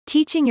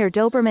Teaching your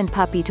Doberman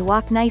puppy to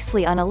walk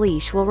nicely on a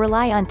leash will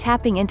rely on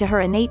tapping into her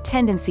innate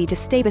tendency to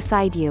stay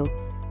beside you.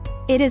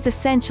 It is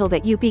essential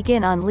that you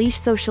begin on-leash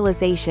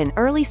socialization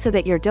early so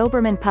that your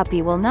Doberman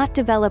puppy will not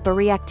develop a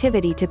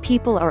reactivity to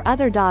people or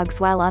other dogs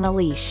while on a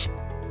leash.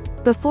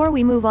 Before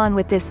we move on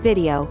with this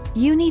video,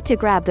 you need to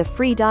grab the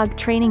free Dog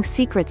Training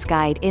Secrets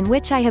Guide, in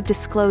which I have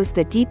disclosed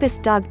the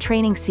deepest dog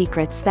training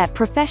secrets that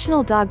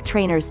professional dog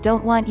trainers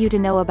don't want you to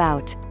know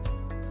about.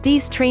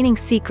 These training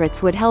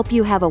secrets would help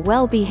you have a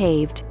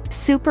well-behaved,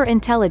 super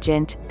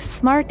intelligent,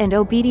 smart and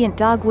obedient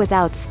dog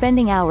without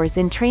spending hours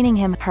in training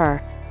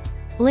him/her.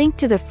 Link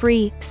to the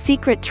free,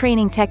 secret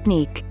training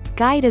technique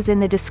guide is in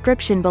the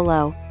description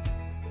below.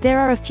 There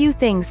are a few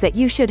things that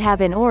you should have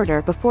in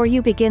order before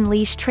you begin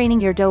leash training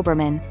your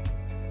Doberman.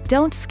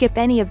 Don't skip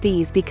any of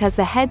these because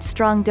the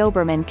headstrong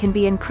Doberman can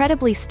be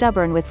incredibly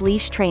stubborn with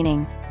leash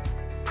training.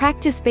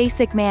 Practice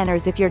basic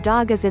manners. If your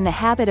dog is in the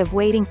habit of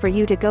waiting for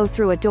you to go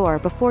through a door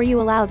before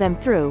you allow them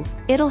through,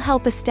 it'll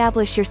help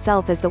establish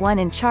yourself as the one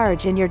in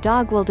charge and your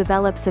dog will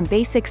develop some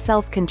basic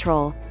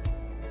self-control.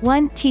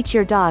 1. Teach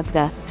your dog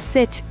the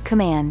sit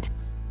command.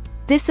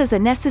 This is a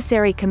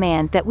necessary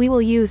command that we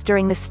will use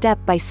during the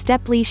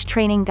step-by-step leash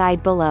training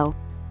guide below.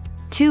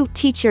 2.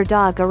 Teach your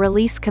dog a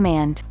release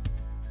command.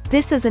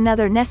 This is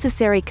another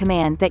necessary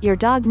command that your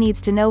dog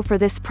needs to know for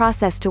this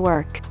process to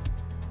work.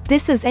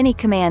 This is any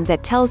command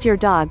that tells your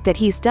dog that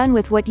he's done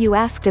with what you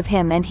asked of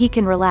him and he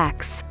can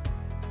relax.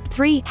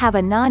 3. Have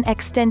a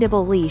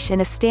non-extendable leash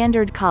and a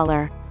standard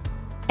collar.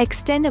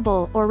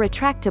 Extendable or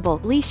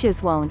retractable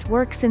leashes won't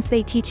work since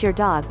they teach your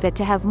dog that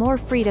to have more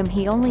freedom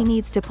he only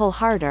needs to pull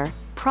harder.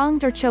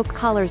 Pronged or choke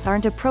collars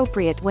aren't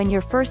appropriate when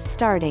you're first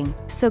starting,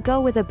 so go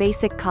with a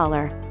basic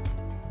collar.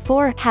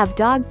 4. Have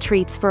dog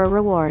treats for a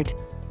reward.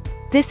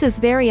 This is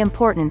very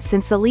important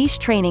since the leash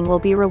training will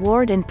be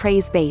reward and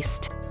praise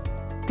based.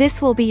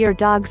 This will be your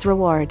dog's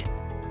reward.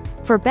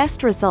 For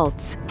best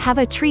results, have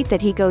a treat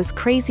that he goes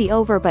crazy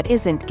over but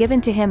isn't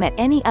given to him at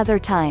any other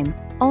time,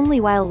 only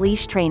while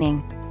leash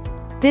training.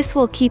 This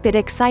will keep it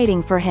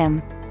exciting for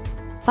him.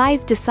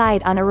 5.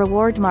 Decide on a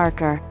reward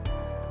marker.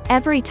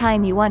 Every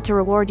time you want to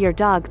reward your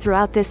dog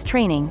throughout this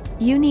training,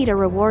 you need a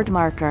reward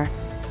marker.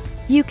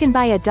 You can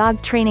buy a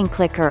dog training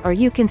clicker or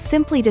you can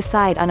simply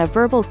decide on a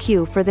verbal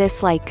cue for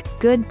this, like,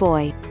 good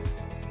boy.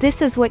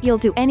 This is what you'll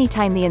do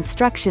anytime the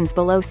instructions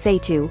below say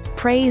to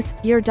praise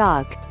your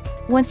dog.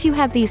 Once you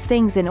have these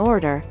things in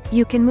order,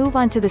 you can move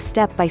on to the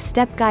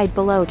step-by-step guide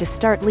below to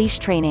start leash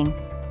training.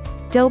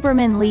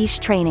 Doberman leash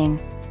training.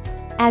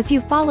 As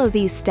you follow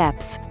these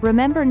steps,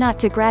 remember not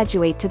to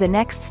graduate to the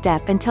next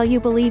step until you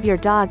believe your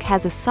dog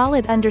has a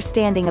solid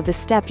understanding of the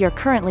step you're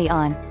currently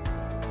on.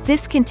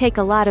 This can take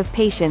a lot of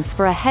patience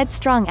for a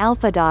headstrong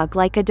alpha dog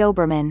like a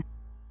Doberman.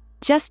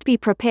 Just be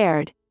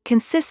prepared,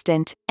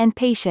 consistent, and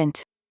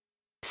patient.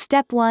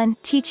 Step 1.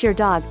 Teach your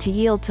dog to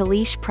yield to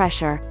leash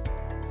pressure.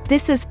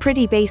 This is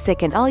pretty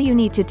basic and all you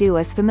need to do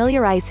is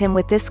familiarize him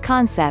with this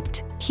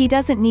concept. He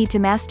doesn't need to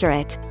master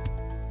it.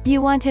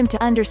 You want him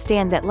to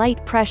understand that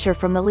light pressure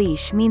from the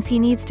leash means he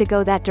needs to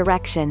go that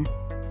direction.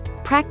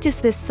 Practice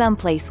this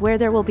someplace where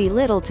there will be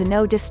little to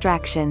no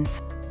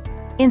distractions.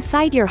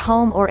 Inside your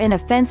home or in a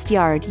fenced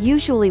yard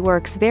usually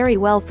works very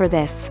well for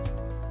this.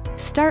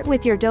 Start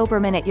with your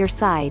Doberman at your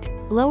side,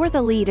 lower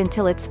the lead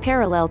until it's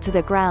parallel to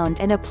the ground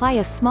and apply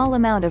a small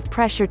amount of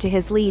pressure to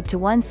his lead to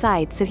one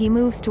side so he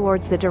moves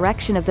towards the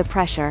direction of the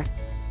pressure.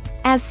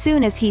 As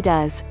soon as he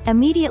does,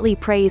 immediately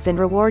praise and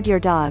reward your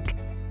dog.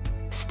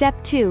 Step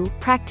 2.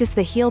 Practice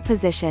the heel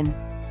position.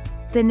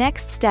 The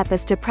next step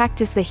is to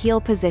practice the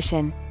heel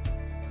position.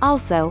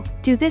 Also,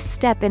 do this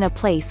step in a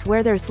place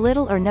where there's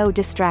little or no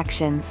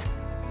distractions.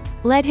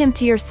 Lead him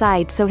to your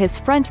side so his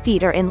front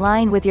feet are in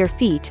line with your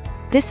feet.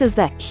 This is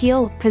the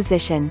heel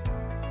position.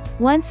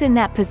 Once in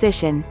that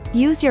position,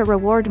 use your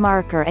reward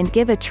marker and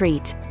give a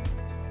treat.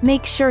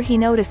 Make sure he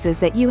notices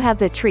that you have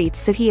the treats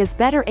so he is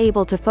better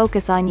able to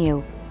focus on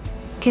you.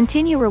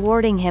 Continue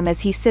rewarding him as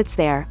he sits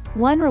there,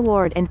 one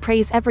reward and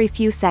praise every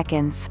few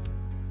seconds.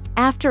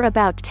 After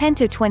about 10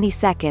 to 20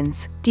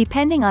 seconds,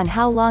 depending on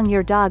how long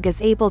your dog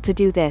is able to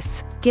do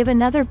this, give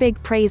another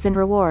big praise and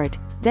reward,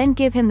 then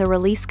give him the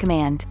release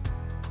command.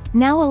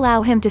 Now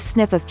allow him to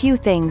sniff a few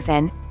things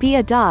and be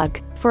a dog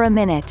for a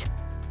minute.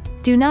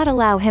 Do not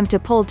allow him to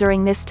pull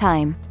during this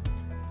time.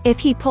 If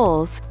he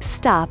pulls,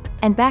 stop,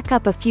 and back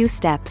up a few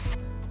steps.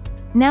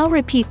 Now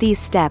repeat these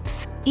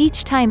steps,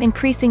 each time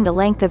increasing the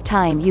length of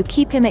time you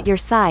keep him at your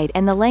side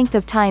and the length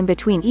of time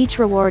between each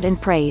reward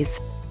and praise.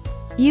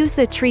 Use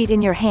the treat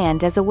in your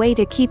hand as a way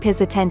to keep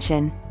his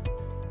attention.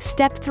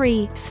 Step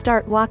 3.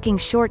 Start walking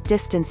short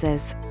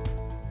distances.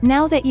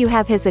 Now that you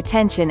have his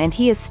attention and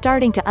he is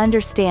starting to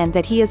understand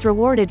that he is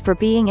rewarded for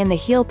being in the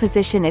heel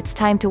position, it's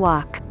time to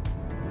walk.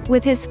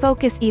 With his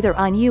focus either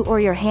on you or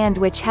your hand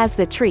which has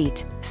the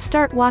treat,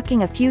 start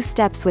walking a few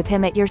steps with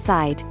him at your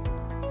side.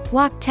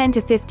 Walk 10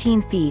 to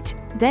 15 feet,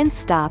 then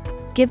stop,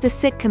 give the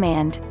sit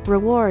command,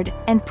 reward,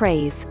 and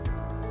praise.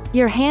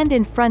 Your hand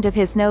in front of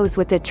his nose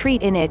with the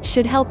treat in it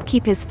should help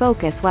keep his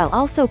focus while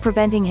also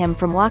preventing him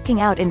from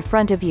walking out in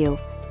front of you.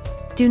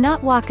 Do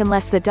not walk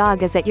unless the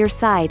dog is at your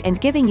side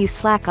and giving you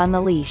slack on the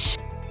leash.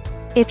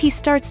 If he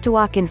starts to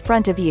walk in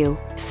front of you,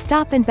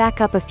 stop and back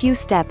up a few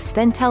steps,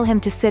 then tell him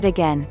to sit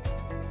again.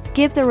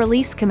 Give the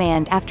release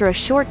command after a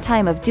short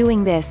time of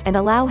doing this and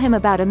allow him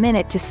about a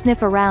minute to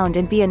sniff around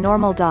and be a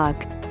normal dog.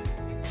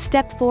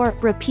 Step 4.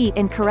 Repeat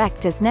and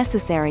correct as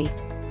necessary.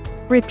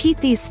 Repeat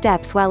these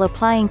steps while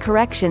applying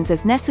corrections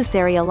as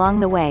necessary along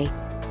the way.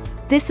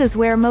 This is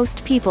where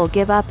most people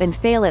give up and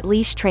fail at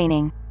leash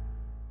training.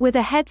 With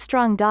a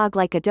headstrong dog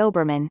like a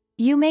Doberman,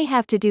 you may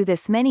have to do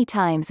this many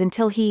times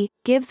until he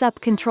gives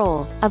up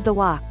control of the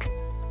walk.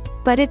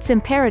 But it's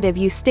imperative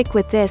you stick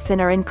with this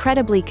and are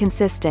incredibly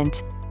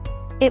consistent.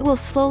 It will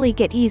slowly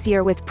get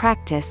easier with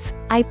practice,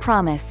 I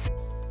promise.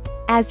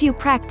 As you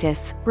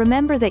practice,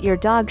 remember that your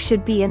dog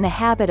should be in the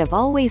habit of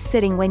always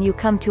sitting when you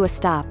come to a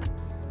stop.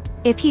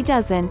 If he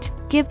doesn't,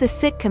 give the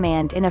sit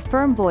command in a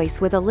firm voice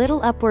with a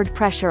little upward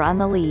pressure on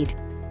the lead.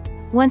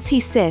 Once he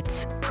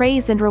sits,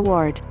 praise and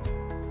reward.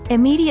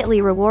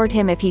 Immediately reward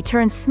him if he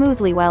turns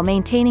smoothly while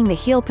maintaining the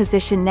heel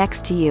position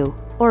next to you,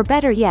 or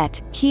better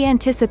yet, he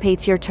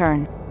anticipates your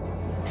turn.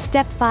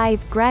 Step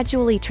 5.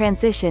 Gradually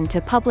transition to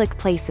public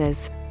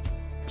places.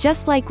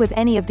 Just like with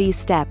any of these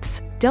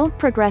steps, don't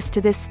progress to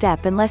this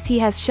step unless he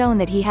has shown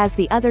that he has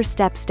the other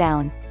steps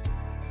down.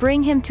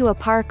 Bring him to a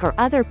park or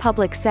other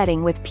public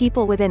setting with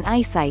people within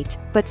eyesight,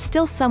 but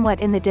still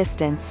somewhat in the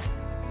distance.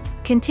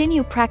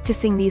 Continue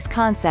practicing these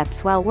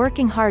concepts while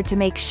working hard to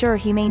make sure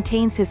he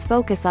maintains his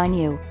focus on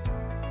you.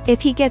 If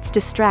he gets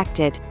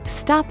distracted,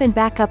 stop and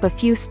back up a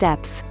few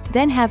steps,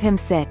 then have him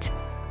sit.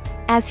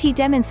 As he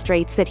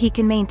demonstrates that he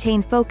can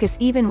maintain focus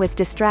even with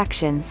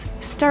distractions,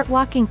 start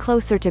walking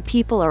closer to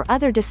people or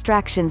other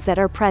distractions that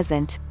are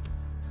present.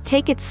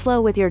 Take it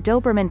slow with your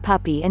Doberman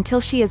puppy until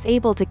she is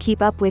able to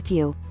keep up with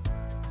you.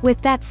 With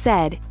that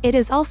said, it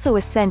is also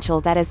essential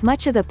that as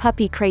much of the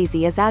puppy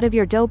crazy is out of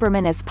your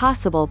Doberman as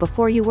possible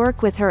before you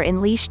work with her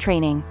in leash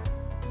training.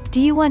 Do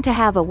you want to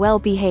have a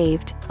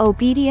well-behaved,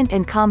 obedient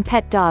and calm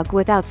pet dog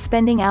without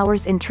spending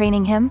hours in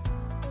training him?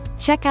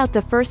 Check out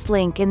the first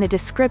link in the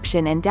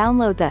description and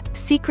download the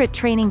Secret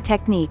Training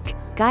Technique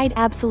guide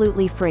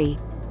absolutely free.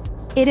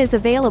 It is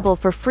available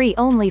for free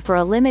only for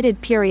a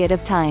limited period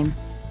of time.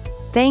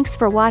 Thanks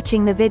for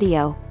watching the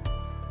video.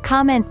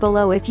 Comment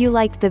below if you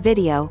liked the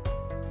video.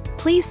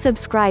 Please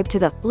subscribe to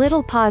the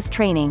Little Paws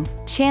Training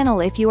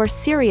channel if you are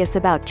serious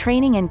about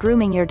training and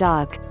grooming your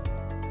dog.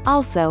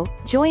 Also,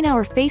 join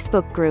our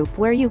Facebook group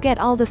where you get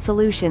all the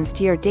solutions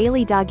to your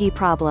daily doggy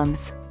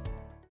problems.